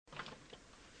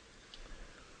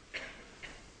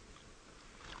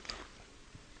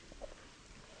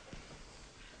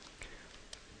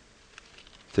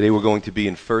Today we're going to be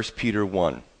in 1 Peter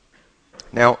 1.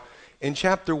 Now, in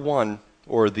chapter 1,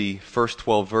 or the first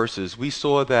 12 verses, we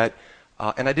saw that,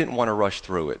 and I didn't want to rush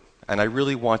through it, and I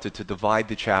really wanted to divide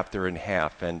the chapter in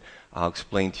half, and I'll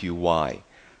explain to you why.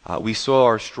 We saw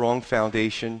our strong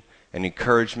foundation and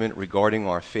encouragement regarding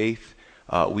our faith.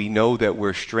 We know that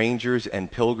we're strangers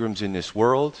and pilgrims in this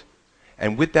world,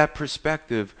 and with that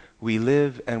perspective, we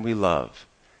live and we love,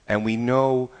 and we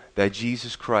know that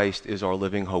Jesus Christ is our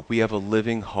living hope. We have a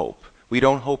living hope. We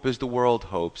don't hope as the world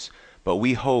hopes, but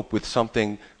we hope with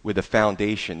something, with a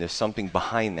foundation. There's something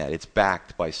behind that. It's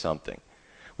backed by something.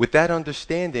 With that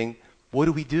understanding, what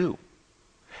do?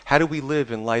 How do we live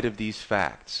in light of these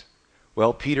facts?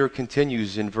 Well, Peter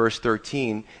continues in verse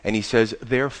 13, and he says,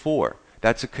 therefore.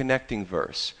 That's a connecting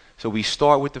verse. So we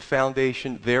start with the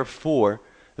foundation, therefore,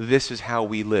 this is how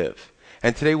we live.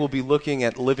 And today we'll be looking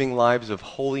at living lives of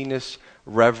holiness,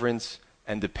 reverence,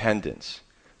 and dependence.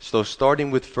 So starting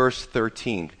with verse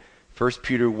 13, 1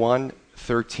 Peter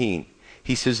 1:13,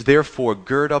 he says, therefore,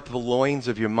 gird up the loins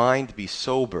of your mind, be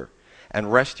sober,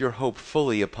 and rest your hope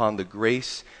fully upon the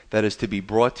grace that is to be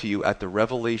brought to you at the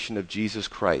revelation of Jesus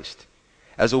Christ.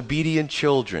 As obedient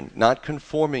children, not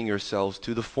conforming yourselves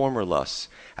to the former lusts,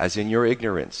 as in your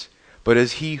ignorance, but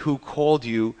as he who called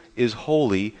you is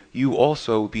holy, you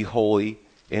also be holy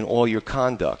in all your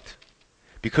conduct.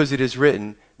 Because it is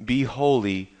written, be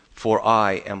holy, for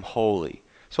I am holy.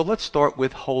 So let's start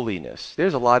with holiness.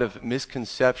 There's a lot of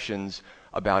misconceptions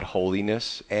about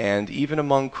holiness, and even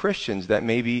among Christians that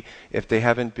maybe if they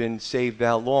haven't been saved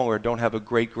that long or don't have a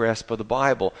great grasp of the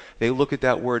Bible, they look at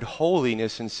that word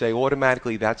holiness and say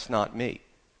automatically, that's not me,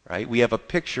 right? We have a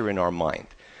picture in our mind.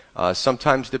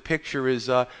 Sometimes the picture is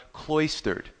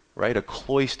cloistered, right? A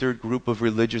cloistered group of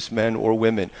religious men or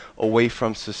women away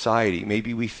from society.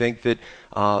 Maybe we think that,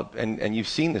 and you've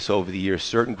seen this over the years,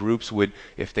 certain groups would,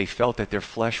 if they felt that their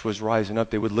flesh was rising up,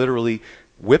 they would literally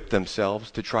whip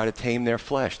themselves to try to tame their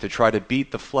flesh, to try to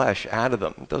beat the flesh out of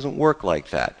them. It doesn't work like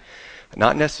that.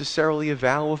 Not necessarily a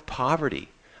vow of poverty,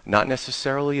 not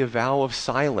necessarily a vow of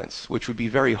silence, which would be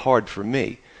very hard for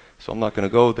me, so I'm not going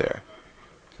to go there.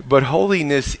 But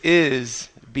holiness is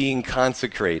being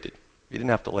consecrated. You didn't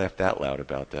have to laugh that loud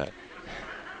about that.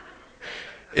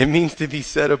 It means to be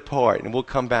set apart, and we'll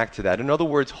come back to that. In other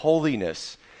words,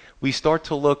 holiness, we start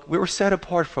to look, we were set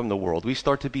apart from the world. We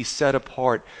start to be set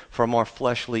apart from our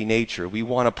fleshly nature. We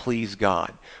want to please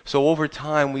God. So over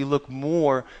time, we look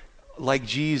more like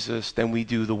Jesus than we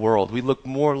do the world. We look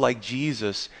more like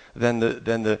Jesus than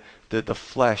the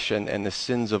flesh and the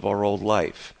sins of our old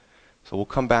life. So we'll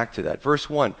come back to that. Verse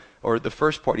 1, or the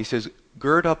first part, he says,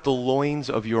 gird up the loins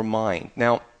of your mind.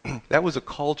 Now, that was a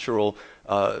cultural,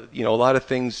 a lot of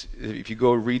things, if you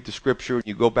go read the scripture,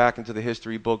 you go back into the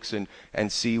history books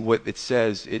and see what it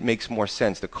says, it makes more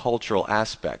sense, the cultural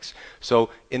aspects. So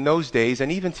in those days,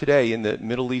 and even today in the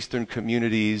Middle Eastern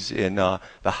communities, in the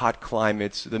hot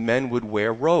climates, the men would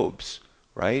wear robes,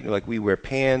 right? Like we wear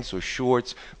pants or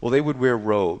shorts. Well, they would wear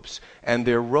robes. And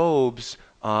their robes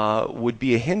would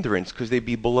be a hindrance because they'd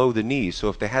be below the knees. So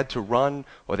if they had to run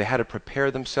or they had to prepare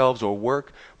themselves or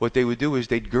work, what they would do is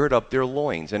they'd gird up their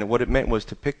loins. And what it meant was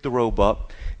to pick the robe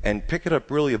up and pick it up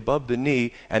really above the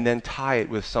knee and then tie it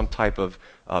with some type of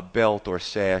belt or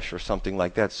sash or something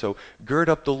like that. So gird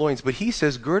up the loins. But he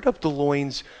says gird up the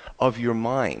loins of your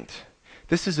mind.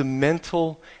 This is a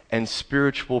mental and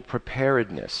spiritual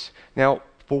preparedness. Now,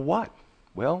 for what?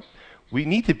 Well, we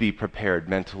need to be prepared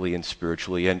mentally and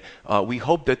spiritually, and we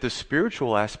hope that the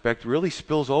spiritual aspect really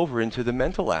spills over into the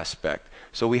mental aspect,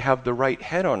 so we have the right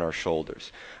head on our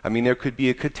shoulders. I mean, there could be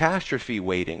a catastrophe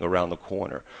waiting around the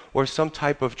corner, or some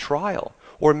type of trial,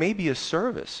 or maybe a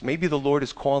service. Maybe the Lord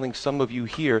is calling some of you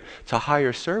here to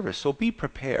higher service, so be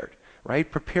prepared, right?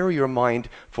 Prepare your mind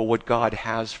for what God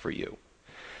has for you.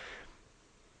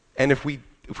 And if we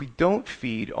don't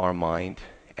feed our mind,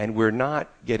 and we're not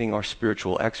getting our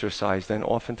spiritual exercise, then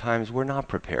oftentimes we're not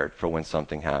prepared for when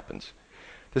something happens.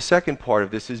 The second part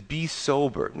of this is be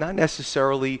sober. Not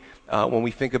necessarily when we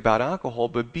think about alcohol,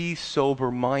 but be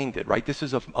sober-minded, right? This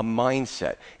is a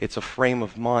mindset. It's a frame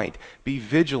of mind. Be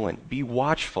vigilant. Be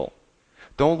watchful.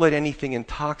 Don't let anything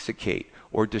intoxicate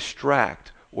or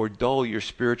distract or dull your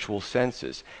spiritual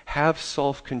senses. Have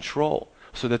self-control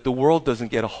so that the world doesn't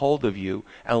get a hold of you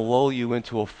and lull you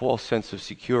into a false sense of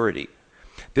security.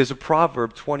 There's a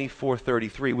proverb,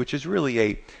 24:33, which is really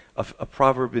a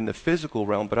proverb in the physical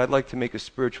realm, but I'd like to make a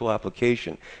spiritual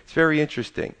application. It's very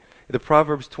interesting. The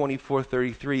Proverbs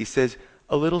 24:33 says,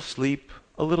 a little sleep,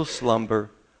 a little slumber,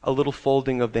 a little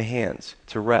folding of the hands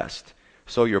to rest.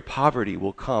 So your poverty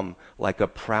will come like a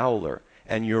prowler,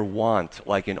 and your want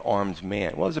like an armed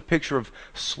man. Well, it's a picture of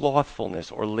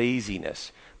slothfulness or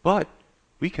laziness. But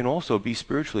we can also be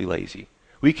spiritually lazy.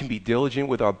 We can be diligent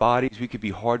with our bodies. We could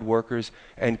be hard workers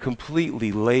and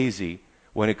completely lazy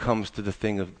when it comes to the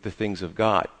things of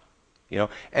God.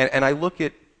 And I look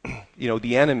at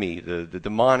the enemy, the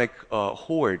demonic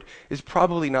horde, is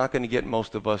probably not going to get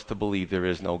most of us to believe there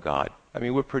is no God. I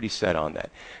mean, we're pretty set on that.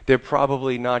 They're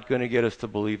probably not going to get us to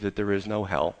believe that there is no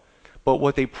hell. But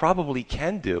what they probably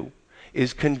can do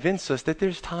is convince us that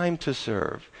there's time to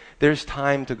serve. There's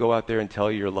time to go out there and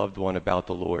tell your loved one about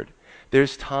the Lord.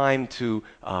 There's time to,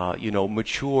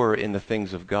 mature in the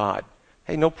things of God.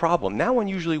 Hey, no problem. That one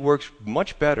usually works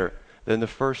much better than the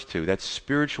first two. That's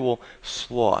spiritual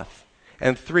sloth.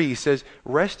 And 3, he says,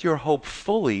 rest your hope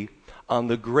fully on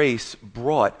the grace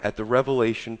brought at the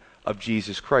revelation of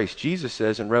Jesus Christ. Jesus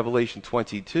says in Revelation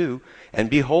 22, and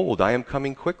behold, I am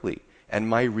coming quickly, and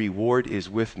my reward is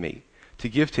with me, to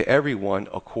give to everyone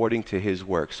according to his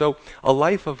work. So a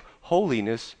life of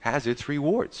holiness has its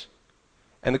rewards.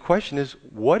 And the question is,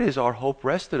 what is our hope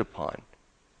rested upon?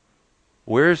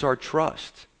 Where is our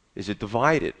trust? Is it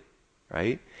divided?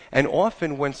 Right? And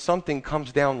often when something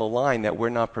comes down the line that we're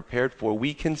not prepared for,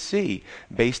 we can see,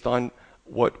 based on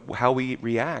how we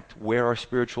react, where our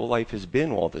spiritual life has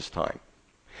been all this time.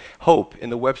 Hope, in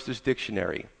the Webster's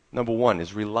Dictionary, number 1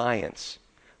 is reliance.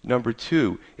 Number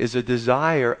 2 is a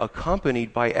desire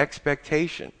accompanied by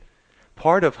expectation.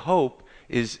 Part of hope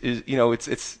is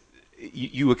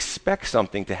you expect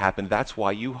something to happen. That's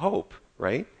why you hope,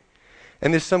 right?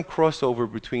 And there's some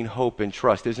crossover between hope and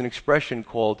trust. There's an expression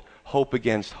called hope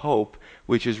against hope,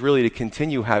 which is really to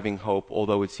continue having hope,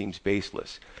 although it seems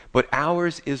baseless. But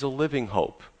ours is a living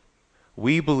hope.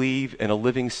 We believe in a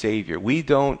living Savior. We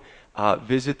don't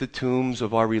visit the tombs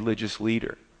of our religious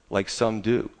leader like some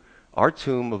do. Our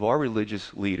tomb of our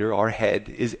religious leader, our head,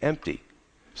 is empty.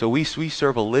 So we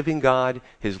serve a living God,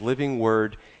 his living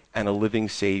word, and a living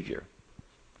Savior.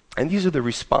 And these are the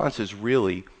responses,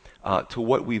 really, to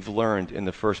what we've learned in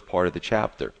the first part of the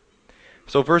chapter.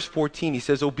 So verse 14, he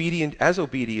says, as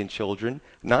obedient children,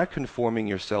 not conforming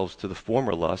yourselves to the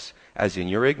former lusts, as in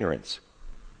your ignorance.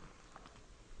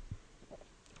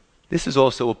 This is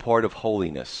also a part of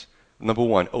holiness. Number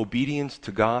 1, obedience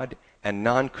to God and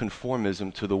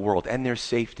nonconformism to the world. And there's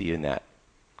safety in that.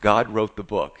 God wrote the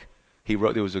book. There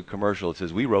was a commercial that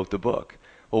says, we wrote the book.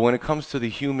 Well, when it comes to the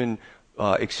human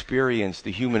experience,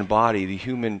 the human body, the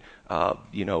human,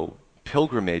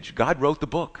 pilgrimage, God wrote the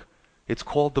book. It's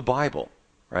called the Bible,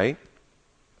 right?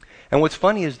 And what's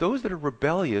funny is those that are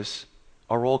rebellious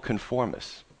are all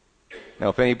conformists. Now,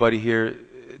 if anybody here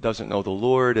doesn't know the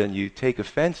Lord and you take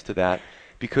offense to that,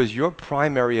 because your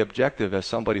primary objective as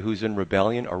somebody who's in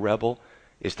rebellion, a rebel,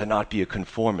 is to not be a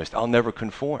conformist. I'll never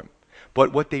conform.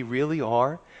 But what they really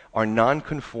are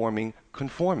non-conforming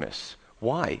conformists.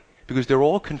 Why? Because they're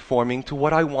all conforming to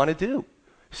what I want to do.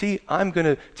 See, I'm going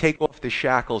to take off the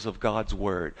shackles of God's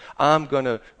word. I'm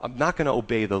not going to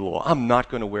obey the law. I'm not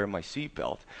going to wear my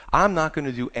seatbelt. I'm not going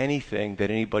to do anything that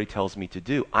anybody tells me to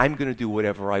do. I'm going to do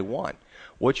whatever I want.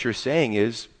 What you're saying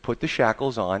is, put the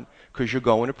shackles on because you're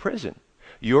going to prison.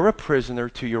 You're a prisoner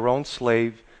to your own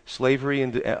slavery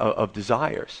of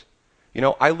desires.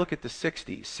 I look at the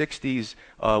 60s. 60s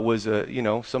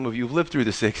was, some of you have lived through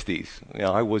the 60s.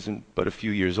 I wasn't but a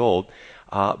few years old.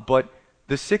 But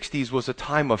the 60s was a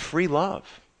time of free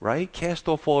love, right? Cast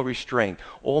off all restraint,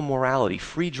 all morality,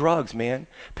 free drugs, man.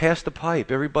 Pass the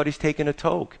pipe. Everybody's taking a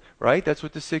toke, right? That's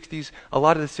what a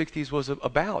lot of the 60s was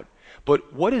about.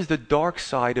 But what is the dark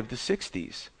side of the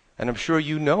 60s? And I'm sure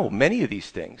you know many of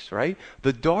these things, right?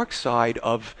 The dark side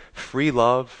of free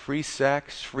love, free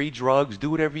sex, free drugs, do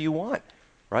whatever you want,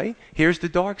 right? Here's the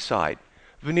dark side.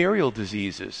 Venereal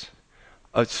diseases,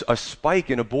 a spike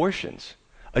in abortions,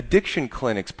 addiction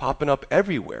clinics popping up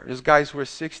everywhere. There's guys who are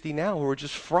 60 now who are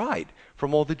just fried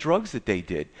from all the drugs that they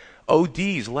did.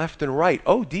 ODs left and right.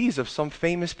 ODs of some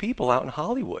famous people out in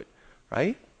Hollywood,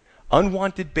 right?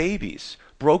 Unwanted babies,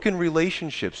 broken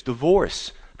relationships,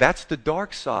 divorce. That's the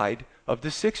dark side of the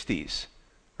 60s,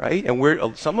 right?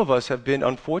 And some of us have been,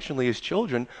 unfortunately, as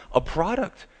children, a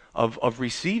product of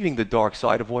receiving the dark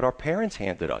side of what our parents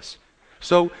handed us.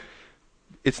 So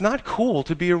it's not cool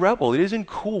to be a rebel. It isn't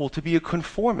cool to be a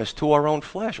conformist to our own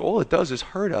flesh. All it does is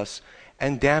hurt us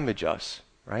and damage us,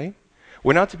 right?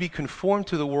 We're not to be conformed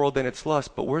to the world and its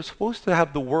lust, but we're supposed to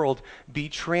have the world be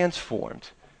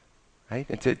transformed. Right?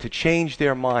 And to change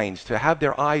their minds, to have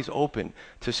their eyes open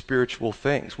to spiritual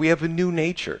things. We have a new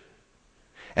nature.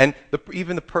 And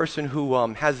even the person who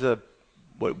has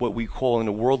what we call in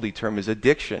a worldly term is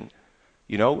addiction,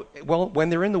 You know, well, when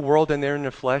they're in the world and they're in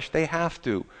the flesh, they have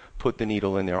to put the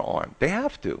needle in their arm. They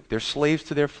have to. They're slaves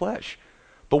to their flesh.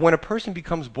 But when a person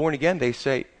becomes born again, they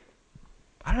say,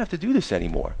 I don't have to do this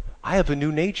anymore. I have a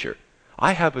new nature.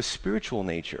 I have a spiritual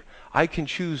nature. I can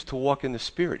choose to walk in the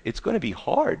Spirit. It's going to be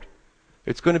hard.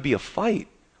 It's going to be a fight,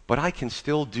 but I can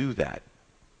still do that.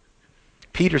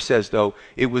 Peter says, though,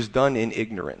 it was done in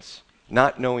ignorance,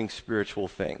 not knowing spiritual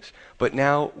things. But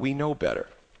now we know better.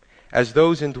 As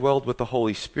those indwelled with the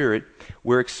Holy Spirit,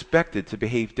 we're expected to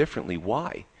behave differently.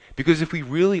 Why? Because if we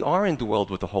really are indwelled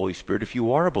with the Holy Spirit, if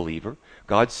you are a believer,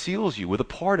 God seals you with a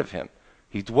part of Him.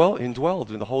 He's indwelled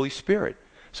in the Holy Spirit.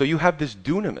 So you have this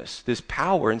dunamis, this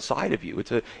power inside of you.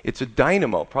 It's a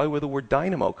dynamo, probably where the word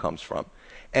dynamo comes from.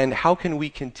 And how can we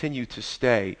continue to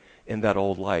stay in that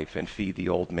old life and feed the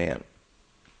old man?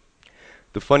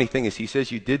 The funny thing is, he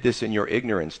says you did this in your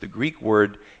ignorance. The Greek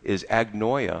word is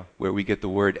agnoia, where we get the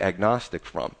word agnostic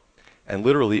from. And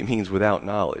literally it means without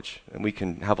knowledge. And we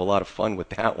can have a lot of fun with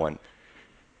that one.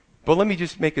 But let me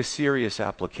just make a serious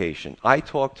application. I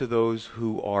talk to those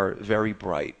who are very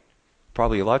bright,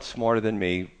 probably a lot smarter than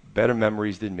me, better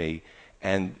memories than me,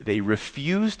 and they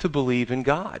refuse to believe in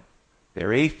God.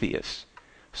 They're atheists.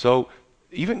 So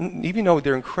even though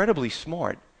they're incredibly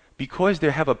smart, because they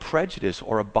have a prejudice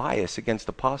or a bias against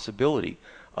the possibility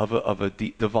of a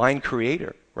divine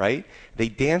creator, right? They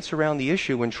dance around the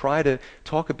issue and try to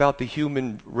talk about the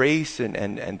human race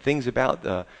and things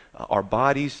about our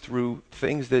bodies through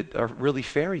things that are really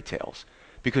fairy tales,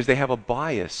 because they have a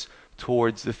bias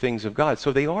towards the things of God.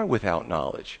 So they are without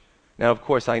knowledge. Now, of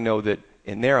course, I know that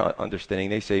in their understanding,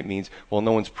 they say it means, well,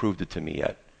 no one's proved it to me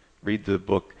yet. Read the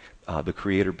book, The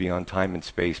Creator Beyond Time and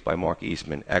Space by Mark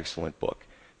Eastman. Excellent book.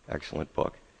 Excellent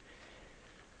book.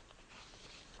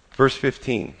 Verse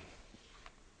 15.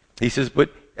 He says,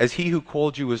 but as he who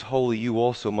called you is holy, you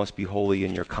also must be holy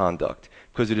in your conduct,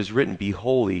 because it is written, be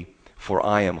holy, for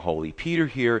I am holy. Peter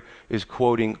here is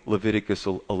quoting Leviticus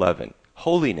 11.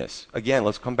 Holiness. Again,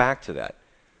 let's come back to that.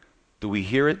 Do we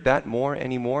hear it that more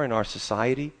anymore in our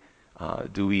society?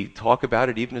 Do we talk about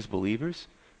it even as believers?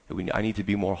 I need to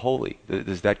be more holy.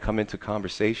 Does that come into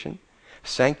conversation?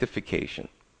 Sanctification,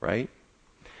 right?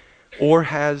 Or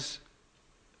has,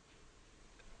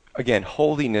 again,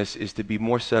 holiness is to be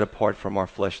more set apart from our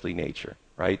fleshly nature,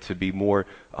 right? To be more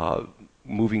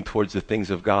moving towards the things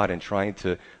of God and trying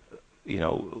to,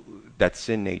 that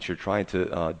sin nature, trying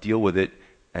to deal with it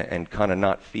and kind of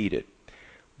not feed it.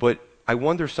 But I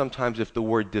wonder sometimes if the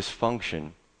word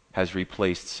dysfunction has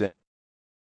replaced sin.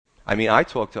 I mean, I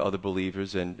talk to other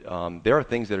believers, and there are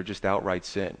things that are just outright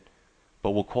sin,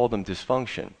 but we'll call them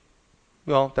dysfunction.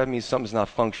 Well, that means something's not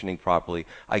functioning properly.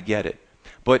 I get it.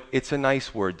 But it's a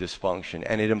nice word, dysfunction,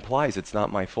 and it implies it's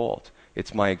not my fault.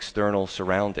 It's my external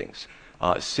surroundings.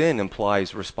 Sin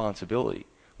implies responsibility.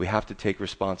 We have to take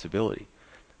responsibility.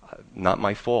 Not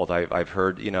my fault. I've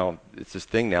heard, it's this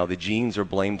thing now, the genes are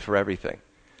blamed for everything.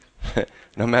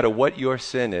 No matter what your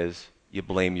sin is, you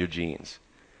blame your genes.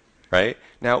 Right?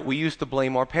 Now, we used to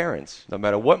blame our parents. No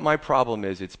matter what my problem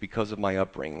is, it's because of my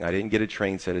upbringing. I didn't get a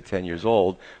train set at 10 years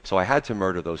old, so I had to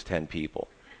murder those 10 people.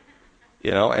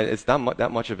 And it's not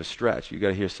that much of a stretch. You've got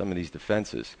to hear some of these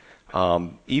defenses.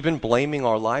 Even blaming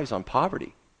our lives on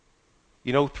poverty.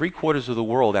 3/4 of the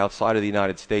world outside of the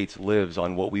United States lives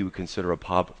on what we would consider a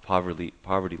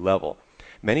poverty level.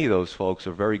 Many of those folks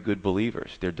are very good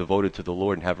believers. They're devoted to the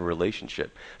Lord and have a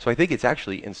relationship. So I think it's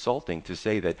actually insulting to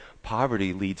say that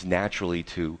poverty leads naturally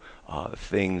to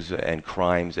things and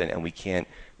crimes, and we can't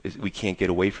get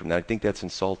away from that. I think that's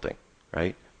insulting,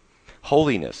 right?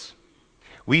 Holiness.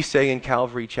 We say in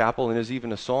Calvary Chapel, and there's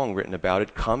even a song written about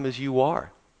it, come as you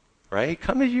are. Right?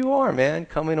 Come as you are, man.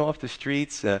 Coming off the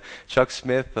streets. Chuck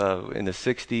Smith in the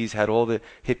 60s had all the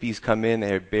hippies come in. They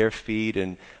had bare feet,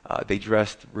 and they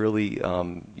dressed really,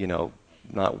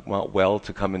 not well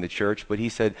to come into church. But he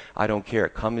said, I don't care.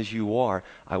 Come as you are.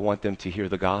 I want them to hear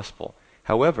the gospel.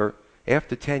 However,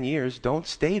 after 10 years, don't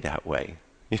stay that way.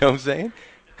 You know what I'm saying?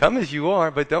 Come as you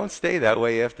are, but don't stay that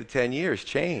way after 10 years.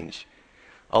 Change.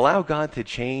 Allow God to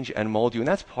change and mold you, and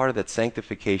that's part of that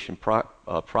sanctification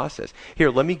process. Here,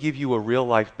 let me give you a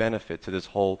real-life benefit to this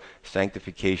whole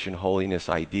sanctification, holiness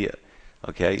idea,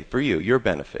 okay, for you, your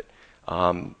benefit.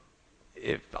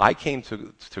 If I came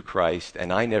to Christ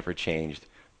and I never changed,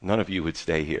 none of you would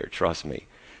stay here, trust me.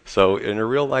 So in a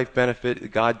real-life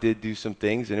benefit, God did do some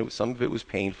things, and some of it was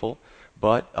painful,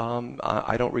 but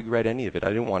I don't regret any of it. I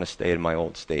didn't want to stay in my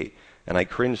old state. And I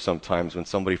cringe sometimes when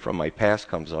somebody from my past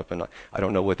comes up and I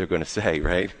don't know what they're going to say,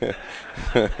 right?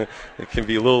 It can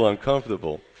be a little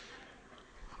uncomfortable.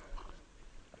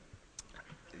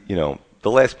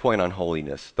 the last point on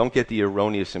holiness. Don't get the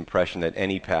erroneous impression that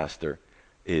any pastor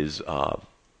is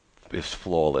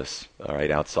flawless, all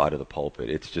right, outside of the pulpit.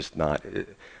 It's just not.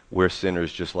 We're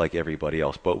sinners just like everybody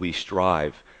else, but we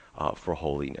strive for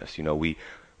holiness.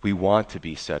 We want to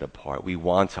be set apart. We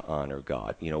want to honor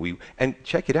God. And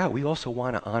check it out. We also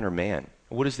want to honor man.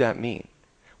 What does that mean?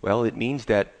 Well, it means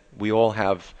that we all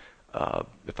have,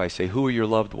 if I say, who are your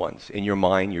loved ones? In your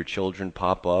mind, your children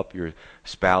pop up, your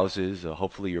spouses,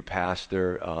 hopefully your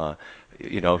pastor,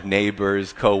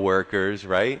 neighbors, co-workers,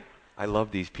 right? I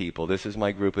love these people. This is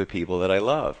my group of people that I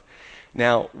love.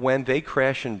 Now, when they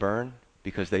crash and burn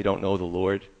because they don't know the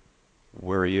Lord,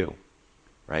 where are you?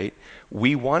 Right?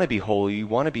 We want to be holy. We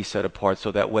want to be set apart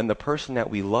so that when the person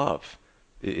that we love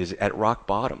is at rock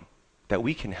bottom, that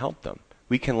we can help them.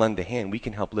 We can lend a hand. We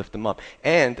can help lift them up.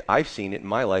 And I've seen it in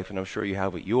my life, and I'm sure you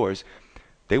have with yours.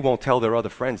 They won't tell their other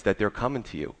friends that they're coming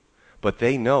to you, but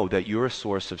they know that you're a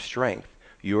source of strength.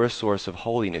 You're a source of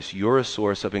holiness. You're a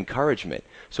source of encouragement.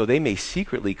 So they may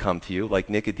secretly come to you like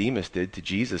Nicodemus did to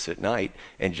Jesus at night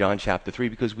in John chapter 3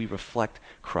 because we reflect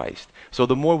Christ. So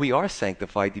the more we are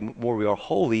sanctified, the more we are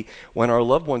holy, when our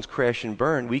loved ones crash and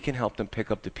burn, we can help them pick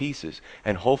up the pieces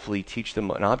and hopefully teach them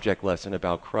an object lesson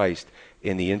about Christ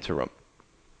in the interim.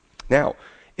 Now,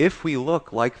 if we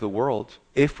look like the world,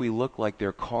 if we look like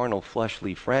their carnal,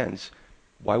 fleshly friends,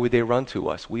 why would they run to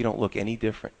us? We don't look any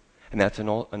different. And that's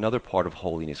another part of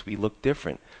holiness. We look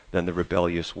different than the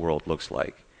rebellious world looks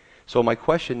like. So my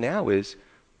question now is,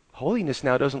 holiness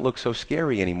now doesn't look so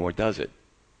scary anymore, does it?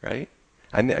 Right?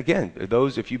 And again,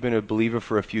 if you've been a believer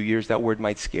for a few years, that word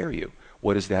might scare you.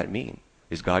 What does that mean?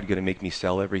 Is God going to make me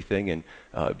sell everything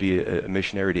and be a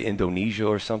missionary to Indonesia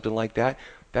or something like that?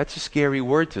 That's a scary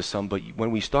word to some, but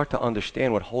when we start to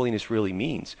understand what holiness really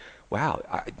means, wow,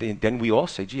 then we all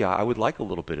say, gee, I would like a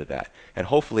little bit of that. And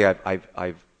hopefully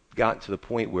I've gotten to the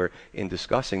point where in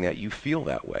discussing that you feel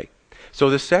that way. So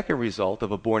the second result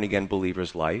of a born-again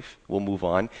believer's life, we'll move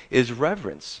on, is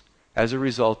reverence as a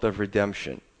result of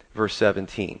redemption. Verse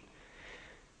 17.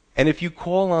 And if you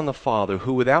call on the Father,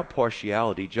 who without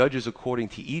partiality judges according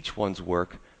to each one's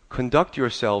work, conduct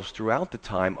yourselves throughout the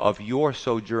time of your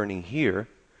sojourning here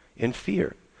in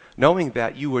fear, knowing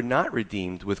that you were not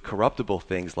redeemed with corruptible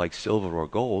things like silver or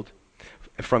gold,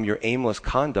 from your aimless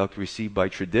conduct received by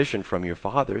tradition from your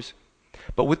fathers,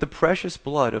 but with the precious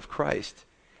blood of Christ,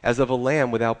 as of a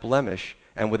lamb without blemish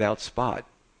and without spot.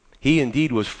 He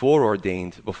indeed was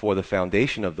foreordained before the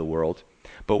foundation of the world,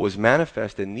 but was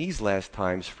manifest in these last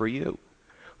times for you,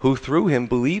 who through him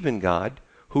believe in God,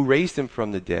 who raised him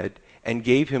from the dead, and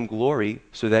gave him glory,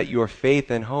 so that your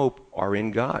faith and hope are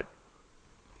in God.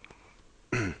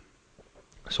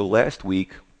 So last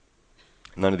week,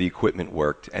 none of the equipment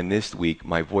worked, and this week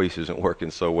my voice isn't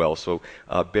working so well, so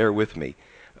bear with me.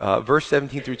 Verse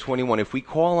 17 through 21, if we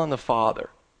call on the Father,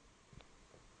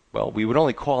 well, we would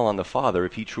only call on the Father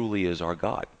if he truly is our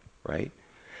God, right?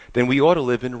 Then we ought to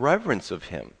live in reverence of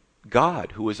him.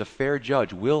 God, who is a fair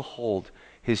judge, will hold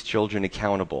his children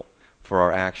accountable for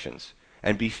our actions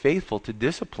and be faithful to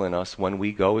discipline us when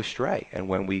we go astray and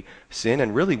when we sin,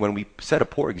 and really when we set a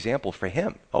poor example for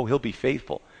him. Oh, he'll be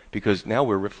faithful, because now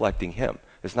we're reflecting him.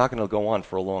 It's not going to go on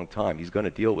for a long time. He's going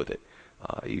to deal with it.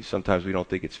 Sometimes we don't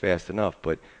think it's fast enough,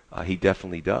 but he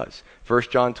definitely does. 1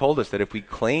 John told us that if we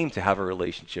claim to have a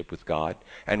relationship with God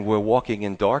and we're walking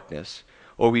in darkness,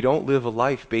 or we don't live a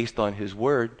life based on his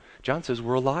word, John says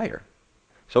we're a liar.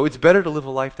 So it's better to live a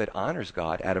life that honors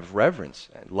God out of reverence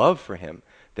and love for him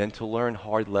than to learn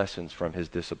hard lessons from his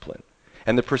discipline.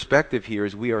 And the perspective here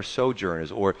is we are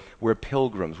sojourners, or we're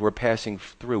pilgrims. We're passing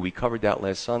through. We covered that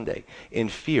last Sunday, in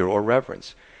fear or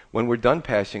reverence. When we're done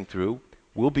passing through,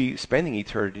 we'll be spending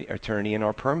eternity in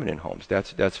our permanent homes.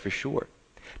 That's for sure.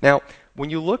 Now, when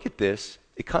you look at this,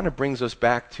 it kind of brings us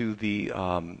back to the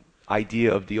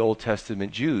idea of the Old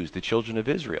Testament Jews, the children of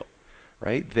Israel,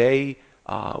 right? They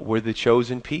were the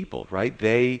chosen people, right?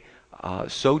 They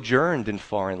sojourned in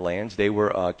foreign lands. They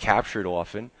were captured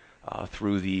often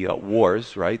through the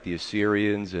wars, right? The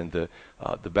Assyrians and the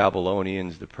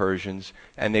Babylonians, the Persians,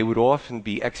 and they would often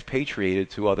be expatriated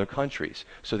to other countries.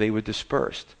 So they were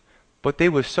dispersed. But they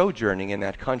were sojourning in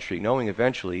that country, knowing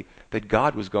eventually that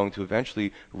God was going to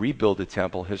eventually rebuild the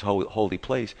temple, his holy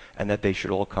place, and that they should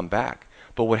all come back.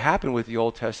 But what happened with the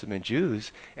Old Testament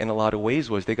Jews, in a lot of ways,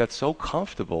 was they got so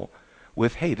comfortable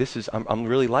with, hey, I'm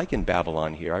really liking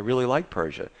Babylon here. I really like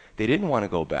Persia. They didn't want to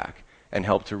go back and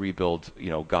help to rebuild,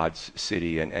 God's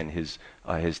city and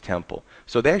his temple.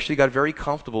 So they actually got very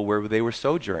comfortable where they were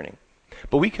sojourning.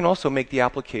 But we can also make the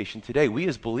application today. We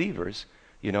as believers,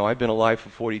 I've been alive for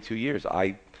 42 years.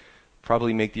 I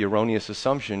probably make the erroneous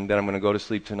assumption that I'm going to go to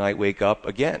sleep tonight, wake up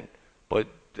again. but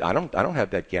I don't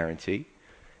have that guarantee.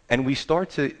 And we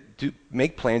start to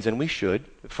make plans, and we should,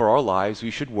 for our lives. We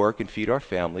should work and feed our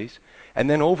families. And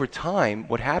then over time,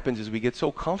 what happens is we get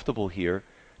so comfortable here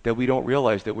that we don't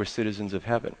realize that we're citizens of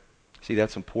heaven. See,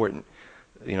 that's important.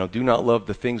 Do not love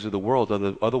the things of the world,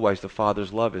 otherwise the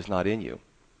Father's love is not in you.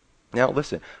 Now,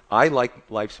 listen, I like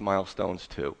life's milestones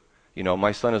too.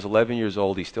 My son is 11 years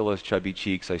old. He still has chubby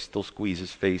cheeks. I still squeeze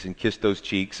his face and kiss those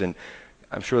cheeks, and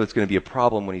I'm sure that's going to be a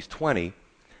problem when he's 20.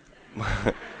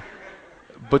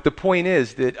 But the point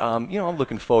is that, I'm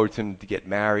looking forward to him to get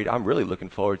married. I'm really looking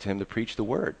forward to him to preach the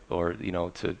Word or,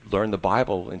 to learn the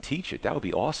Bible and teach it. That would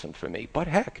be awesome for me. But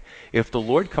heck, if the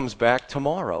Lord comes back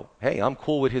tomorrow, hey, I'm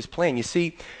cool with His plan. You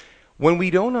see, when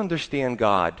we don't understand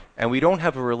God and we don't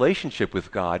have a relationship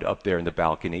with God up there in the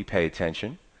balcony, pay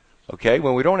attention, okay?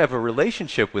 When we don't have a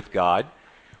relationship with God,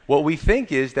 what we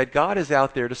think is that God is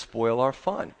out there to spoil our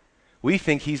fun. We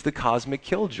think He's the cosmic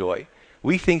killjoy.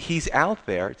 We think He's out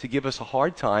there to give us a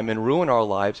hard time and ruin our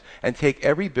lives and take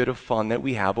every bit of fun that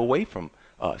we have away from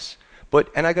us.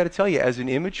 And I got to tell you, as an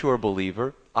immature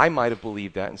believer, I might have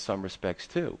believed that in some respects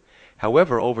too.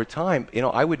 However, over time,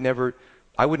 I would never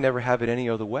have it any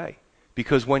other way.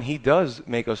 Because when He does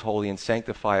make us holy and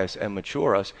sanctify us and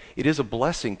mature us, it is a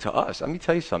blessing to us. Let me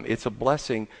tell you something. It's a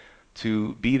blessing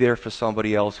to be there for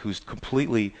somebody else who's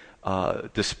completely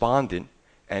despondent,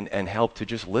 and help to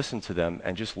just listen to them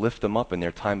and just lift them up in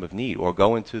their time of need, or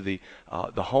go into the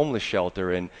homeless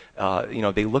shelter and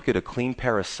they look at a clean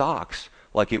pair of socks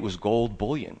like it was gold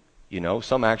bullion.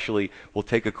 Some actually will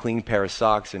take a clean pair of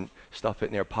socks and stuff it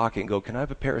in their pocket and go, "Can I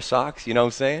have a pair of socks?" You know what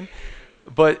I'm saying?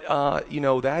 But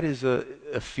that is a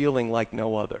feeling like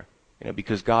no other.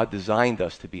 Because God designed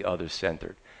us to be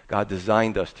other-centered. God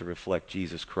designed us to reflect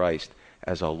Jesus Christ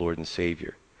as our Lord and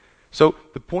Savior. So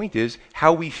the point is,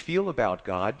 how we feel about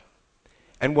God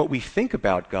and what we think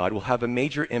about God will have a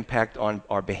major impact on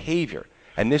our behavior.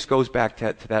 And this goes back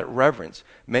to that reverence.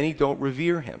 Many don't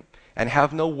revere Him and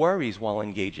have no worries while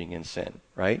engaging in sin,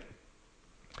 right?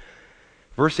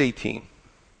 Verse 18.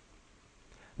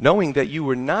 Knowing that you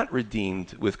were not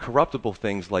redeemed with corruptible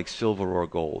things like silver or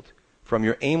gold, from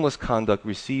your aimless conduct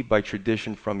received by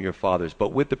tradition from your fathers,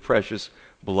 but with the precious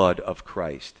blood of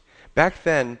Christ. Back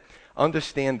then,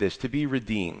 understand this, to be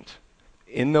redeemed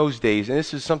in those days, and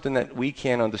this is something that we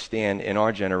can't understand in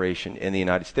our generation in the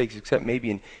United States, except maybe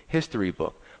in history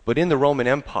book. But in the Roman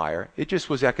Empire, it just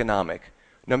was economic.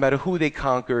 No matter who they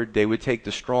conquered, they would take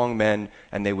the strong men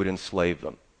and they would enslave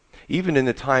them. Even in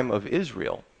the time of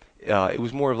Israel, it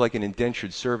was more of like an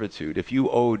indentured servitude. If you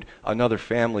owed another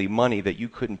family money that you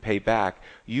couldn't pay back,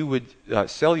 you would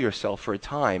sell yourself for a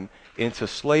time into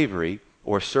slavery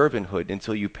or servanthood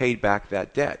until you paid back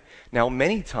that debt. Now,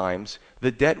 many times,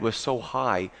 the debt was so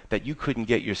high that you couldn't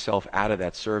get yourself out of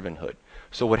that servanthood.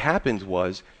 So what happened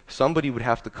was, somebody would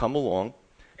have to come along,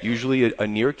 usually a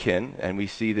near kin, and we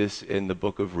see this in the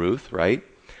book of Ruth, right?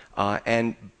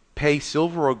 And pay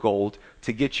silver or gold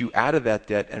to get you out of that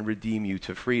debt and redeem you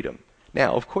to freedom.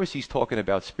 Now, of course, he's talking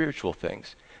about spiritual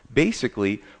things.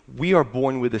 Basically, we are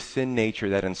born with a sin nature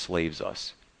that enslaves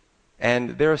us.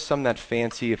 And there are some that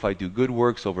fancy if I do good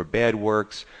works over bad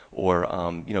works, or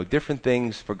different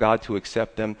things for God to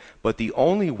accept them. But the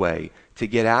only way to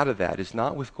get out of that is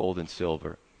not with gold and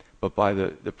silver, but by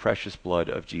the precious blood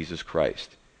of Jesus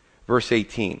Christ. Verse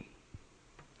 18.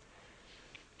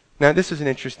 Now this is an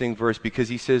interesting verse because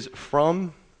he says,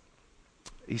 from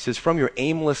your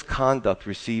aimless conduct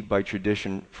received by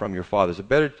tradition from your fathers. A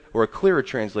better or a clearer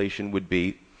translation would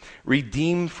be,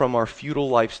 redeemed from our futile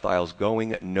lifestyles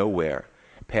going nowhere,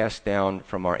 passed down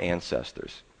from our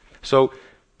ancestors. So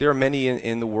there are many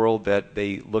in the world that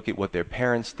they look at what their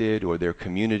parents did, or their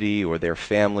community, or their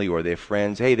family, or their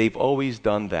friends. Hey, they've always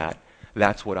done that.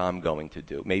 That's what I'm going to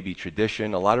do. Maybe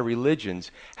tradition. A lot of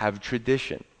religions have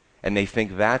tradition, and they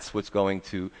think that's what's going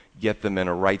to get them in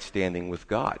a right standing with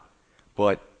God.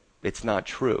 But it's not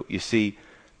true. You see,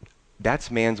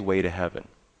 that's man's way to heaven.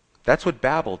 That's what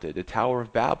Babel did, the Tower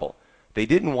of Babel. They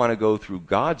didn't want to go through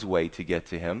God's way to get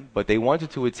to Him, but they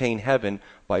wanted to attain heaven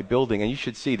by building. And you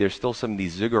should see, there's still some of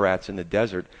these ziggurats in the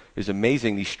desert. It's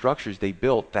amazing, these structures they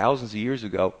built thousands of years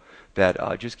ago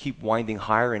that just keep winding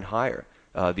higher and higher.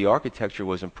 The architecture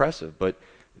was impressive, but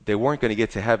they weren't going to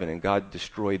get to heaven, and God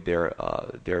destroyed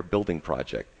their building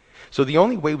project. So the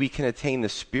only way we can attain the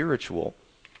spiritual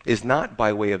is not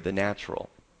by way of the natural.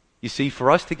 You see, for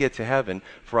us to get to heaven,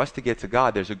 for us to get to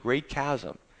God, there's a great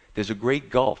chasm. There's a great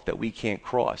gulf that we can't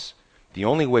cross. The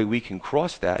only way we can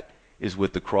cross that is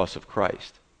with the cross of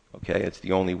Christ. Okay, it's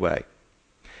the only way.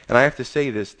 And I have to say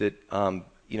this, that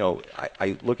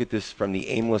I look at this from the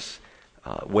aimless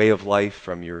way of life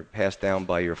from your passed down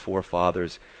by your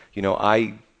forefathers.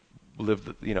 I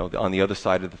lived, on the other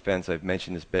side of the fence. I've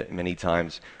mentioned this many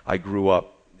times. I grew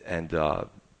up and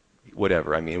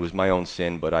whatever. I mean, it was my own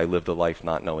sin, but I lived a life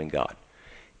not knowing God.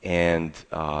 And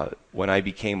when I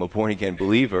became a born-again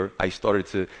believer, I started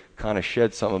to kind of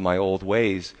shed some of my old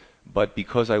ways. But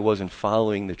because I wasn't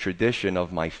following the tradition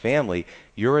of my family,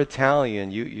 you're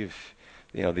Italian, you've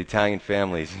the Italian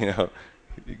families,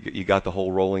 you got the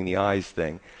whole rolling the eyes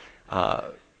thing.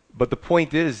 But the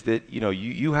point is that,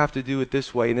 you have to do it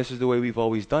this way, and this is the way we've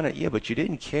always done it. Yeah, but you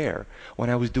didn't care when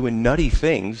I was doing nutty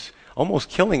things, almost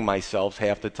killing myself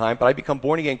half the time, but I become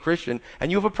born-again Christian,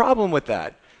 and you have a problem with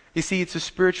that. You see, it's a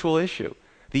spiritual issue.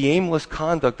 The aimless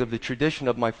conduct of the tradition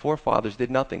of my forefathers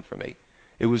did nothing for me.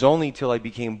 It was only until I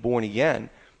became born again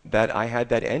that I had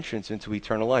that entrance into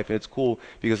eternal life. And it's cool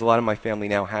because a lot of my family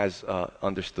now has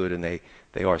understood and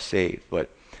they are saved. But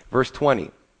verse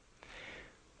 20,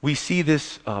 we see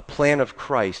this plan of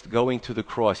Christ going to the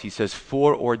cross. He says,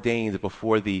 foreordained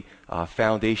before the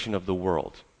foundation of the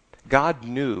world. God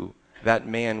knew that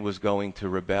man was going to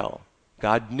rebel.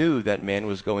 God knew that man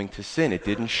was going to sin. It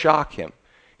didn't shock him.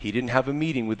 He didn't have a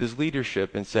meeting with his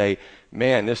leadership and say,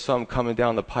 man, there's something coming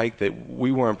down the pike that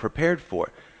we weren't prepared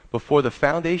for. Before the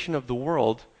foundation of the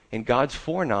world, in God's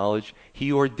foreknowledge,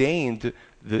 he ordained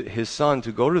his son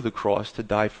to go to the cross to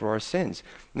die for our sins.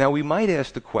 Now, we might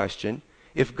ask the question,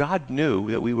 if God knew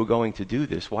that we were going to do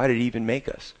this, why did he even make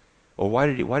us? Or why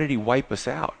did he wipe us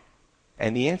out?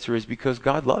 And the answer is because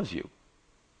God loves you.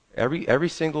 Every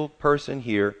single person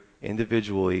here,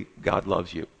 individually, God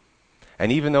loves you.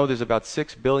 And even though there's about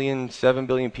 6 billion, 7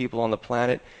 billion people on the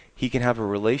planet, he can have a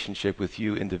relationship with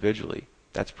you individually.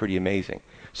 That's pretty amazing.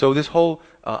 So this whole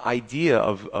idea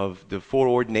of the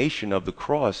foreordination of the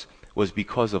cross was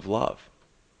because of love,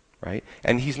 right?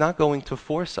 And he's not going to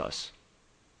force us.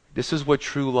 This is what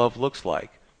true love looks like,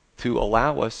 to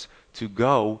allow us to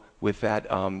go with that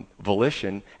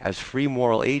volition as free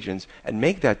moral agents and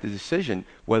make that the decision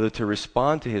whether to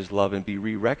respond to his love and be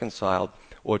re-reconciled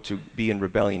or to be in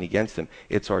rebellion against him.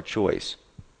 It's our choice.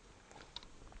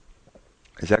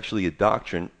 There's actually a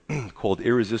doctrine called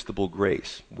irresistible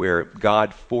grace, where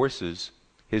God forces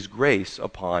his grace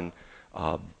upon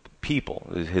people,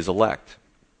 his elect.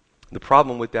 The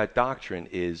problem with that doctrine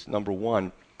is, number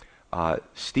one,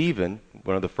 Stephen,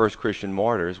 one of the first Christian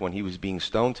martyrs, when he was being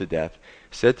stoned to death,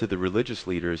 said to the religious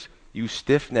leaders, you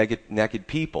stiff-necked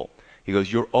people. He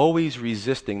goes, you're always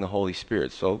resisting the Holy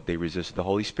Spirit. So they resisted the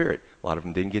Holy Spirit. A lot of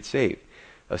them didn't get saved.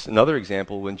 Another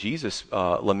example, when Jesus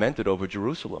lamented over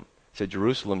Jerusalem. He said,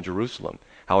 Jerusalem, Jerusalem,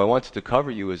 how I wanted to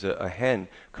cover you as a hen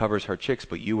covers her chicks,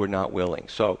 but you were not willing.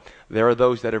 So there are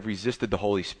those that have resisted the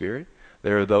Holy Spirit.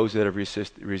 There are those that have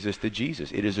resisted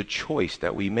Jesus. It is a choice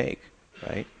that we make,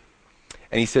 right?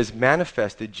 And he says,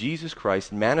 manifested, Jesus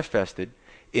Christ manifested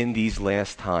in these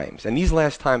last times. And these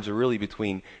last times are really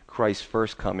between Christ's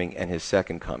first coming and his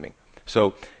second coming.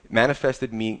 So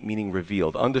manifested meaning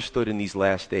revealed, understood in these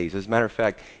last days. As a matter of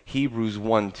fact, Hebrews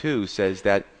 1:2 says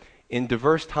that in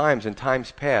diverse times and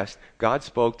times past, God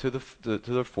spoke to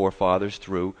the forefathers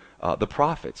through the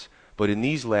prophets. But in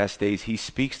these last days, he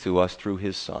speaks to us through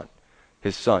his Son.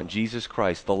 His Son, Jesus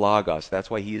Christ, the Logos. That's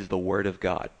why he is the Word of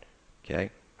God.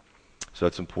 Okay? So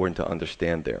it's important to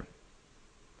understand there.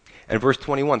 And verse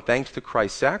 21, thanks to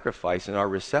Christ's sacrifice and our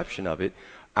reception of it,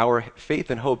 our faith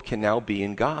and hope can now be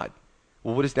in God.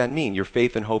 Well, what does that mean? Your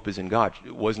faith and hope is in God.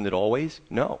 Wasn't it always?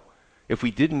 No. If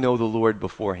we didn't know the Lord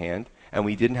beforehand and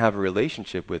we didn't have a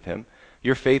relationship with him,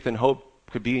 your faith and hope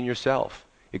could be in yourself.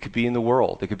 It could be in the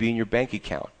world. It could be in your bank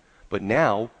account. But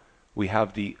now we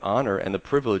have the honor and the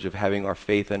privilege of having our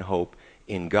faith and hope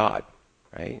in God.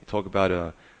 Right? Talk about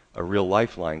a real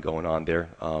lifeline going on there.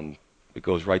 It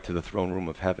goes right to the throne room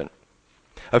of heaven.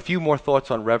 A few more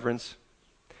thoughts on reverence.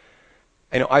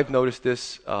 I've noticed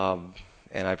this, and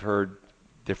I've heard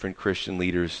different Christian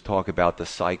leaders talk about the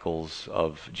cycles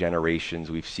of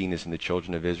generations. We've seen this in the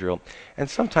children of Israel, and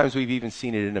sometimes we've even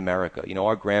seen it in America.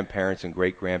 Our grandparents and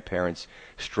great-grandparents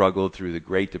struggled through the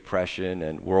Great Depression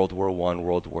and World War I,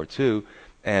 World War II,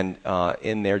 and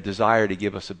in their desire to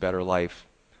give us a better life,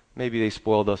 maybe they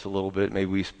spoiled us a little bit,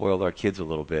 maybe we spoiled our kids a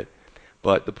little bit.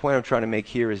 But the point I'm trying to make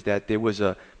here is that there was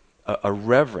a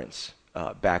reverence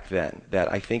back then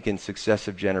that I think in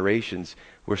successive generations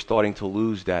we're starting to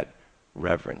lose that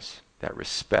reverence, that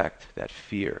respect, that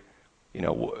fear.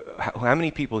 How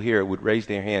many people here would raise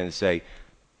their hand and say,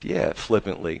 yeah,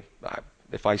 flippantly,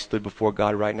 if I stood before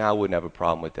God right now, I wouldn't have a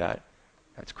problem with that.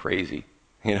 That's crazy.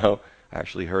 I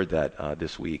actually heard that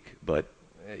this week, but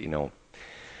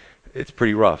it's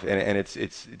pretty rough, and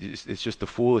it's just the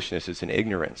foolishness. It's an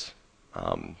ignorance.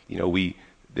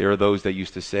 There are those that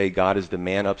used to say God is the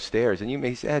man upstairs, and you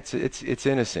may say it's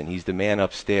innocent. He's the man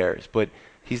upstairs, but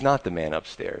he's not the man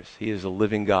upstairs. He is a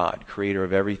living God, creator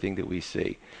of everything that we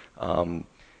see. And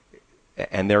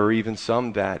there are even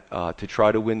some that, to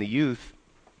try to win the youth,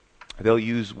 they'll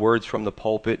use words from the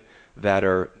pulpit that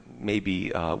are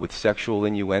maybe with sexual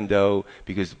innuendo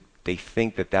because they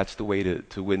think that that's the way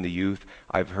to win the youth.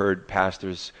 I've heard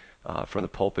pastors from the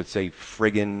pulpit say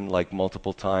friggin' like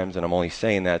multiple times, and I'm only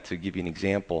saying that to give you an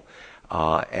example.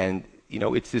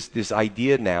 It's this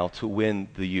idea now to win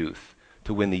the youth,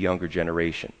 to win the younger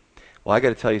generation. Well, I got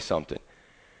to tell you something.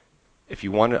 If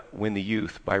you want to win the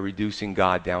youth by reducing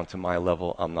God down to my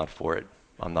level, I'm not for it.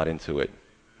 I'm not into it.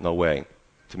 No way.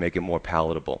 To make it more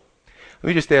palatable. Let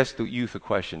me just ask the youth a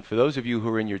question. For those of you who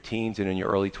are in your teens and in your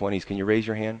early 20s, can you raise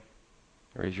your hand?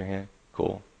 Raise your hand.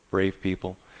 Cool. Brave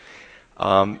people.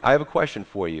 I have a question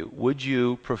for you. Would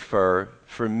you prefer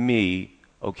for me,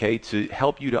 to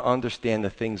help you to understand the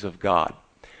things of God?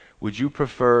 Would you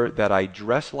prefer that I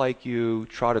dress like you,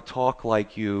 try to talk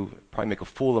like you, probably make a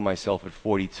fool of myself at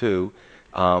 42,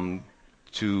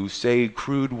 to say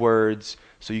crude words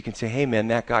so you can say, hey man,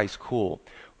 that guy's cool?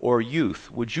 Or youth,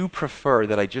 would you prefer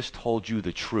that I just told you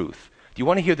the truth? Do you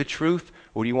want to hear the truth,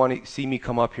 or do you want to see me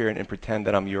come up here and pretend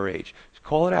that I'm your age? Just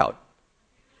call it out.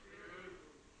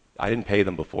 I didn't pay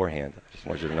them beforehand. I just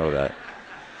want you to know that.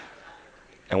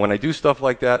 And when I do stuff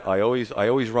like that, I always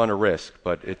run a risk,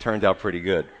 but it turned out pretty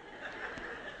good.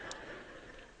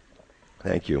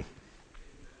 Thank you.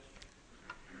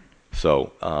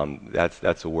 So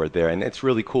that's a word there. And it's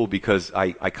really cool because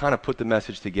I kind of put the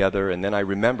message together, and then I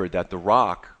remembered that the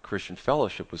Rock Christian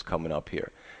Fellowship was coming up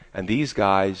here. And these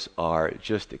guys are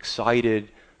just excited.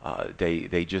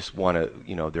 They just want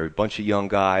to, they're a bunch of young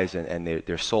guys, and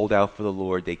they're sold out for the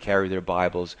Lord. They carry their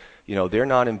Bibles. They're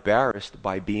not embarrassed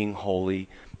by being holy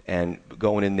and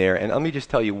going in there. And let me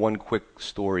just tell you one quick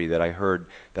story that I heard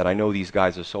that I know these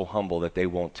guys are so humble that they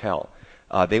won't tell.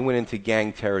 They went into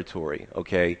gang territory,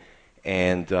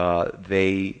 and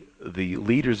the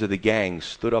leaders of the gang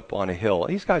stood up on a hill.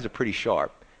 These guys are pretty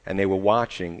sharp, and they were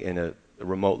watching in a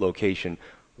remote location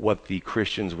what the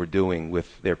Christians were doing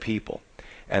with their people.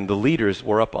 And the leaders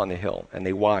were up on the hill, and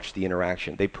they watched the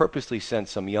interaction. They purposely sent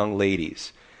some young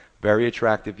ladies, very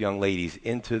attractive young ladies,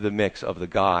 into the mix of the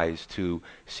guys to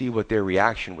see what their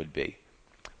reaction would be.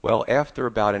 Well, after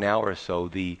about an hour or so,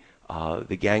 the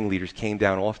gang leaders came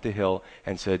down off the hill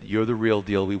and said, you're the real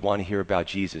deal. We want to hear about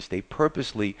Jesus. They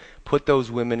purposely put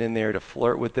those women in there to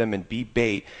flirt with them and be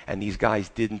bait, and these guys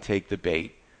didn't take the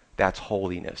bait. That's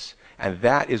holiness. And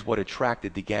that is what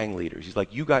attracted the gang leaders. He's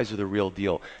like, you guys are the real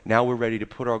deal. Now we're ready to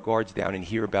put our guards down and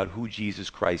hear about who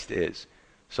Jesus Christ is.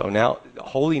 So now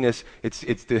holiness, it's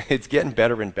getting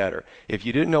better and better. If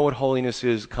you didn't know what holiness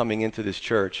is coming into this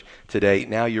church today,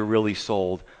 now you're really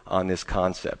sold on this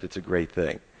concept. It's a great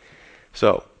thing.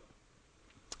 So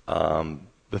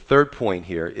the third point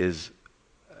here is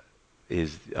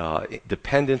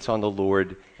dependence on the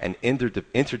Lord and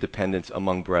interdependence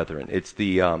among brethren.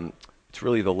 It's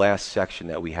really the last section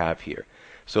that we have here.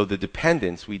 So the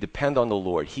dependence, we depend on the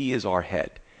Lord. He is our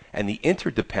head. And the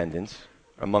interdependence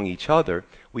among each other,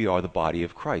 we are the body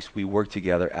of Christ. We work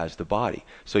together as the body.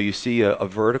 So you see a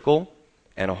vertical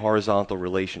and a horizontal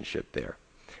relationship there.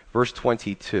 Verse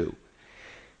 22.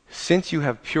 Since you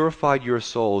have purified your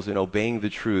souls in obeying the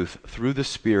truth through the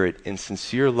Spirit in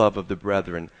sincere love of the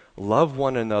brethren, love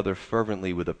one another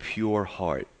fervently with a pure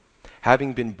heart,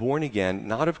 having been born again,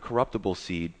 not of corruptible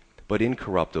seed, but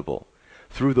incorruptible,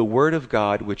 through the word of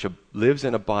God which lives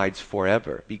and abides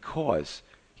forever, because,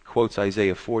 he quotes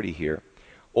Isaiah 40 here,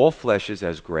 all flesh is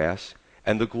as grass,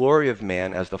 and the glory of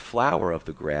man as the flower of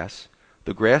the grass.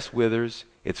 The grass withers,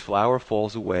 its flower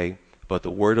falls away, but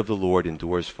the word of the Lord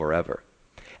endures forever.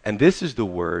 And this is the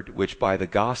word which by the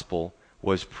gospel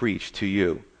was preached to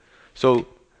you. So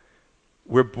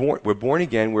we're born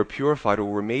again, we're purified, or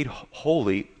we're made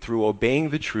holy through obeying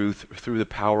the truth through the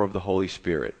power of the Holy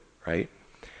Spirit, right?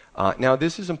 Now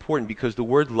this is important because the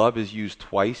word love is used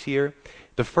twice here.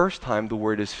 The first time the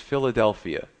word is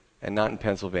Philadelphia and not in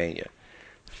Pennsylvania.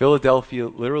 Philadelphia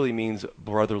literally means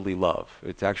brotherly love.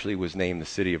 It actually was named the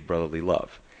city of brotherly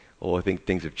love. Well, I think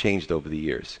things have changed over the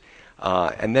years.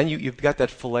 And then you've got that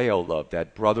phileo love,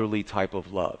 that brotherly type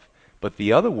of love. But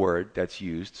the other word that's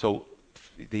used, so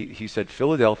he said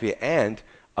Philadelphia and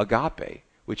agape,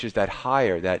 which is that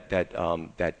higher,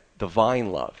 that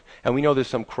divine love. And we know there's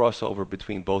some crossover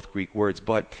between both Greek words,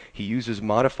 but he uses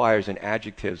modifiers and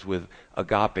adjectives with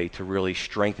agape to really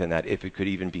strengthen that, if it could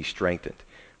even be strengthened.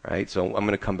 Right? So I'm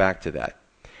going to come back to that.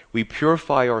 We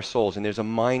purify our souls, and there's a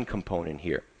mind component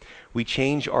here. We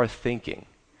change our thinking.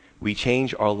 We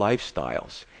change our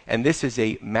lifestyles. And this is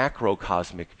a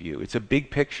macrocosmic view. It's a big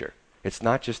picture. It's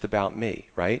not just about me,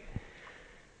 right?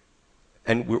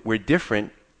 And we're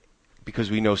different because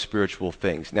we know spiritual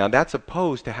things. Now, that's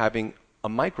opposed to having a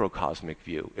microcosmic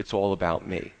view. It's all about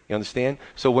me. You understand?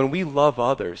 So when we love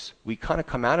others, we kind of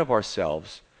come out of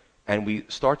ourselves and we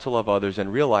start to love others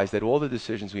and realize that all the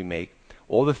decisions we make,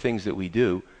 all the things that we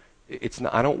do,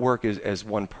 I don't work as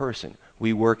one person.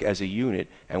 We work as a unit,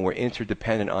 and we're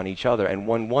interdependent on each other. And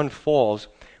when one falls,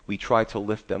 we try to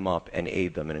lift them up and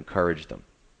aid them and encourage them.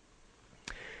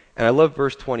 And I love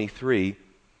verse 23.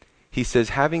 He says,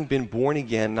 having been born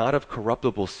again, not of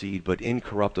corruptible seed, but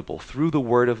incorruptible, through the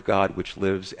word of God which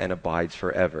lives and abides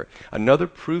forever. Another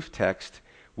proof text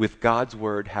with God's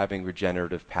word having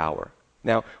regenerative power.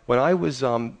 Now, when I was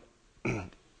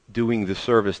doing the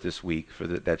service this week for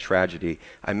that tragedy,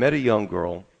 I met a young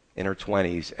girl in her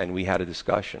 20s, and we had a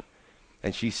discussion.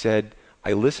 And she said,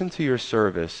 I listened to your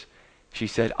service. She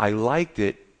said, I liked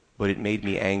it, but it made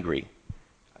me angry.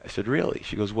 I said, really?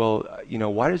 She goes, well,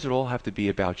 why does it all have to be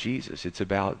about Jesus? It's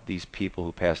about these people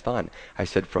who passed on. I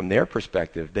said, from their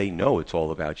perspective, they know it's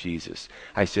all about Jesus.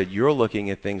 I said, you're looking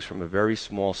at things from a very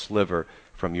small sliver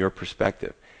from your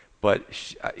perspective. But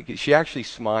she actually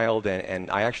smiled, and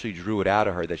I actually drew it out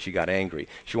of her that she got angry.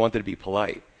 She wanted to be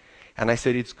polite. And I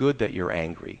said, it's good that you're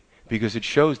angry, because it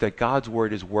shows that God's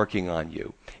word is working on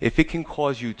you. If it can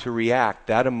cause you to react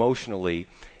that emotionally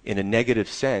in a negative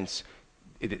sense,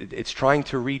 it's trying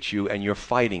to reach you, and you're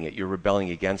fighting it. You're rebelling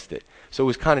against it. So it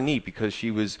was kind of neat, because she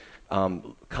was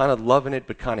kind of loving it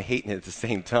but kind of hating it at the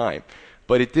same time.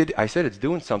 But it did. I said, it's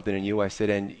doing something in you. I said,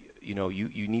 and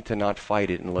you need to not fight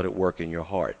it and let it work in your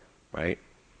heart. Right?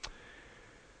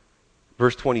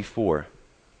 Verse 24.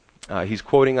 He's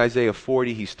quoting Isaiah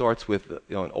 40. He starts with,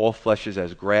 and all flesh is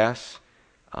as grass,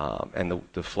 and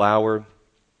the flower,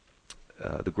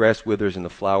 the grass withers and the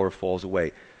flower falls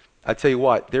away. I tell you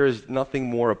what, there is nothing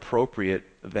more appropriate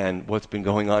than what's been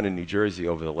going on in New Jersey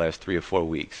over the last 3 or 4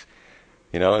 weeks.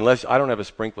 Unless I don't have a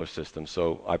sprinkler system,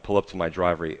 so I pull up to my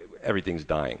driveway, everything's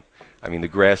dying. I mean, the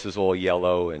grass is all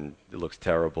yellow and it looks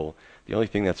terrible. The only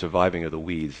thing that's surviving are the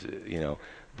weeds,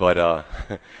 But,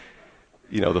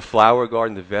 the flower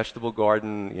garden, the vegetable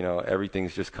garden,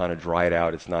 everything's just kind of dried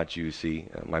out. It's not juicy.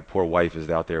 My poor wife is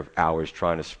out there hours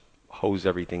trying to hose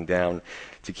everything down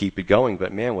to keep it going.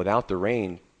 But, man, without the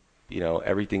rain,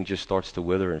 everything just starts to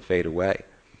wither and fade away.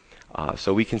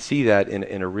 So we can see that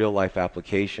in a real-life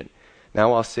application.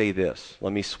 Now I'll say this.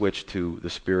 Let me switch to the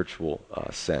spiritual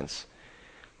sense.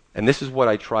 And this is what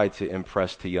I try to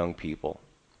impress to young people.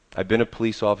 I've been a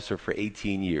police officer for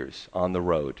 18 years on the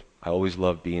road. I always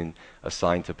loved being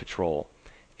assigned to patrol.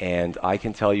 And I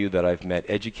can tell you that I've met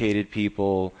educated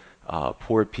people,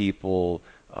 poor people,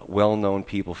 well-known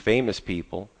people, famous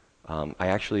people. I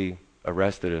actually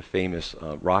arrested a famous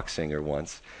rock singer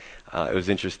once. It was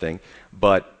interesting.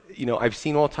 But, I've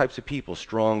seen all types of people,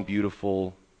 strong,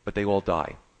 beautiful, but they all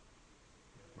die.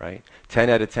 Right? 10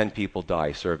 out of 10 people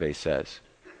die, survey says.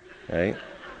 Right?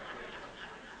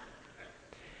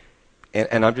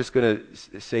 And I'm just going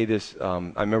to say this. I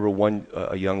remember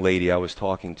a young lady I was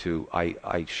talking to,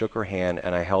 I shook her hand,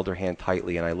 and I held her hand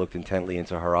tightly, and I looked intently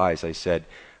into her eyes. I said,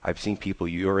 I've seen people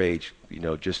your age,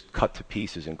 just cut to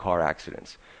pieces in car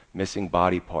accidents, missing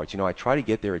body parts. I try to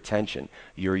get their attention.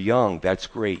 You're young, that's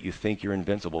great. You think you're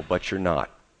invincible, but you're not.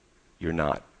 You're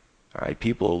not. All right?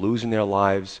 People are losing their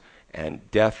lives, and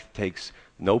death takes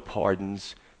no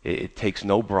pardons. It takes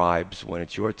no bribes. When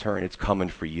it's your turn, it's coming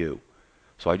for you.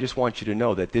 So I just want you to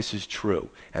know that this is true.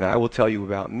 And I will tell you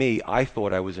about me. I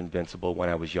thought I was invincible when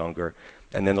I was younger.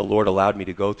 And then the Lord allowed me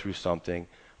to go through something,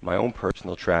 my own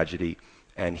personal tragedy.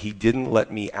 And he didn't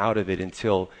let me out of it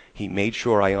until he made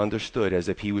sure I understood, as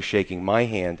if he was shaking my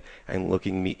hand and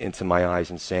looking me into my eyes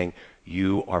and saying,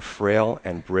 you are frail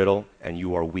and brittle and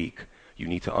you are weak. You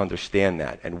need to understand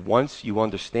that. And once you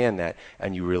understand that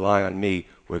and you rely on me,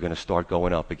 we're going to start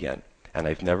going up again. And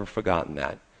I've never forgotten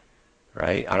that.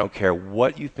 Right? I don't care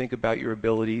what you think about your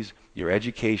abilities, your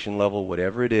education level,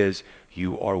 whatever it is,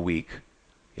 you are weak.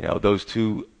 Those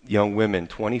two young women,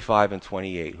 25 and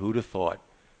 28, who'd have thought?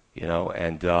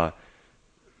 And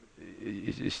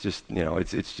it's just,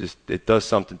 it does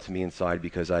something to me inside,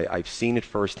 because I've seen it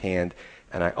firsthand,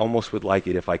 and I almost would like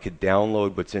it if I could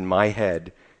download what's in my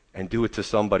head and do it to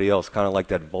somebody else, kind of like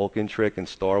that Vulcan trick in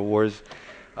Star Wars,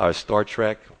 Star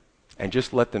Trek. And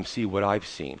just let them see what I've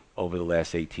seen over the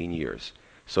last 18 years.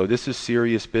 So this is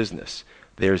serious business.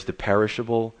 There's the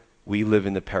perishable. We live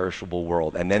in the perishable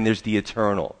world. And then there's the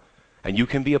eternal. And you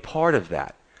can be a part of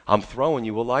that. I'm throwing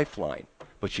you a lifeline.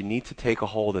 But you need to take a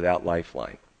hold of that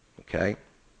lifeline. Okay?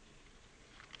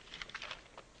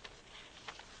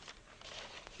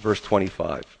 verse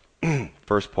 25.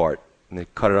 First part. And they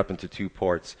cut it up into two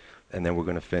parts, and then we're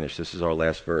going to finish. This is our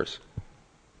last verse.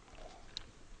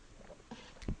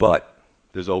 But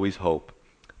there's always hope.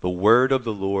 The word of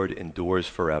the Lord endures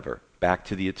forever. Back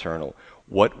to the eternal.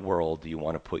 What world do you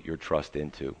want to put your trust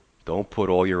into? Don't put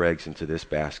all your eggs into this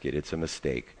basket. It's a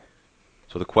mistake.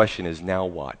 So the question is, now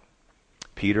what?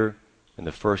 Peter, in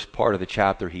the first part of the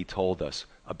chapter, he told us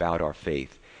about our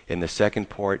faith. In the second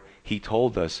part, he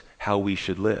told us how we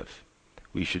should live.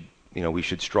 We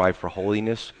should strive for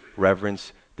holiness,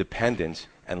 reverence, dependence,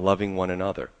 and loving one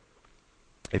another.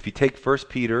 If you take 1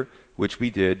 Peter, which we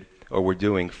did, or we're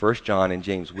doing 1 John and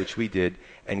James, which we did,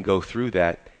 and go through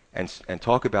that and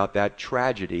talk about that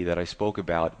tragedy that I spoke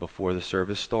about before the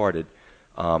service started,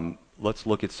 let's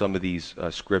look at some of these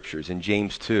scriptures. In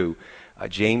James 2,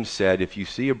 James said, if you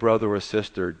see a brother or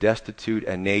sister destitute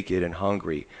and naked and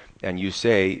hungry, and you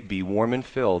say, be warm and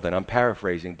filled, and I'm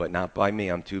paraphrasing, but not by me,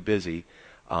 I'm too busy,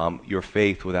 your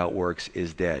faith without works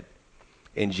is dead.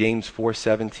 In James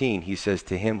 4:17, he says,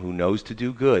 to him who knows to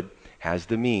do good, has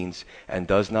the means, and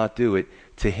does not do it,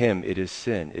 to him it is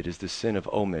sin. It is the sin of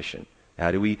omission. How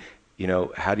do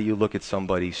you look at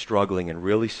somebody struggling and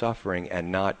really suffering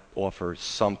and not offer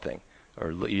something, or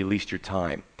at least your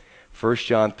time? 1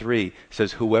 John 3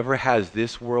 says, whoever has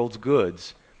this world's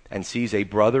goods and sees a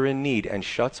brother in need and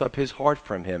shuts up his heart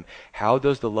from him, how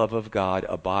does the love of God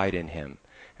abide in him?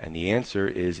 And the answer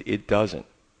is, it doesn't.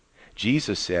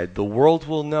 Jesus said, the world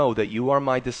will know that you are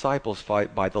my disciples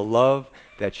by the love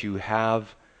that you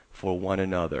have for one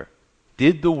another.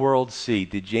 Did the world see,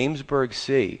 did Jamesburg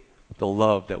see the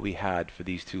love that we had for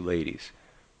these two ladies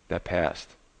that passed?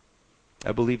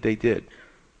 I believe they did.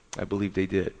 I believe they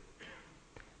did.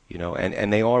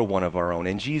 And they are one of our own.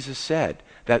 And Jesus said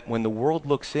that when the world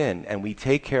looks in and we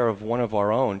take care of one of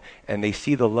our own and they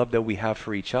see the love that we have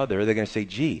for each other, they're going to say,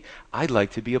 gee, I'd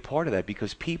like to be a part of that,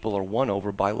 because people are won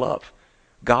over by love.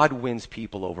 God wins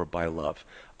people over by love.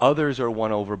 Others are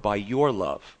won over by your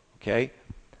love, okay?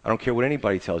 I don't care what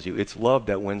anybody tells you. It's love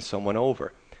that wins someone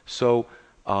over. So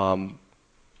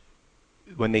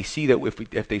when they see that,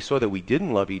 if they saw that we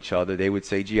didn't love each other, they would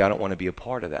say, gee, I don't want to be a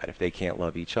part of that if they can't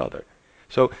love each other.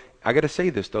 So I got to say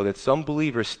this, though, that some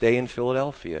believers stay in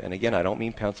Philadelphia. And again, I don't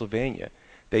mean Pennsylvania.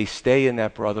 They stay in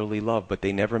that brotherly love, but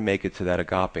they never make it to that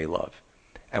agape love.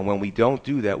 And when we don't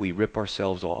do that, we rip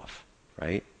ourselves off,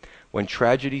 right? When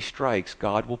tragedy strikes,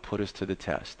 God will put us to the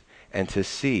test, and to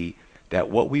see that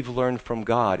what we've learned from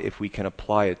God, if we can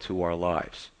apply it to our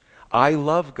lives. I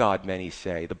love God, many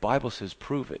say. The Bible says,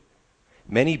 prove it.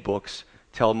 Many books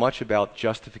tell much about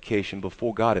justification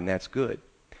before God, and that's good.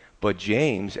 But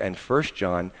James and 1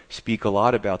 John speak a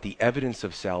lot about the evidence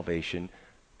of salvation,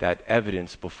 that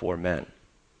evidence before men,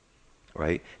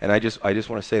 right? And I just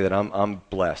want to say that I'm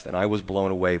blessed, and I was blown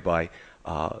away by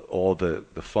all the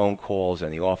phone calls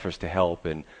and the offers to help,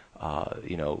 and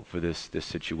for this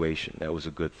situation. That was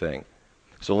a good thing.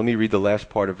 So let me read the last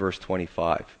part of verse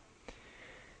 25.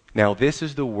 Now this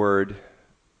is the word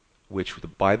which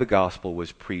by the gospel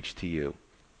was preached to you,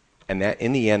 and that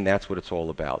in the end, that's what it's all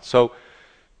about. So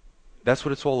that's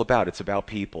what it's all about. It's about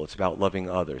people. It's about loving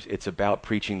others. It's about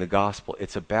preaching the gospel.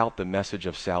 It's about the message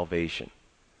of salvation.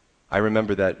 I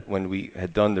remember that when we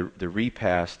had done the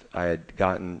repast, I had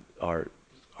gotten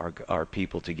our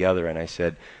people together, and I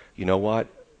said, you know what?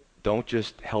 Don't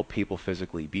just help people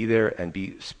physically. Be there and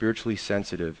be spiritually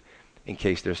sensitive in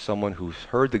case there's someone who's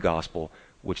heard the gospel,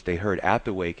 which they heard at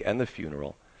the wake and the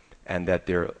funeral, and that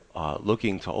they're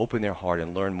looking to open their heart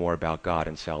and learn more about God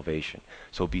and salvation.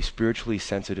 So be spiritually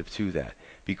sensitive to that,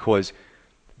 because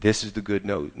this is the good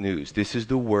news. This is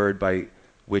the word by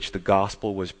which the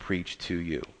gospel was preached to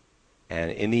you.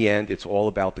 And in the end, it's all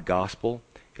about the gospel.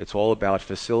 It's all about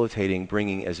facilitating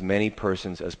bringing as many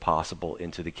persons as possible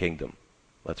into the kingdom.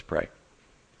 Let's pray.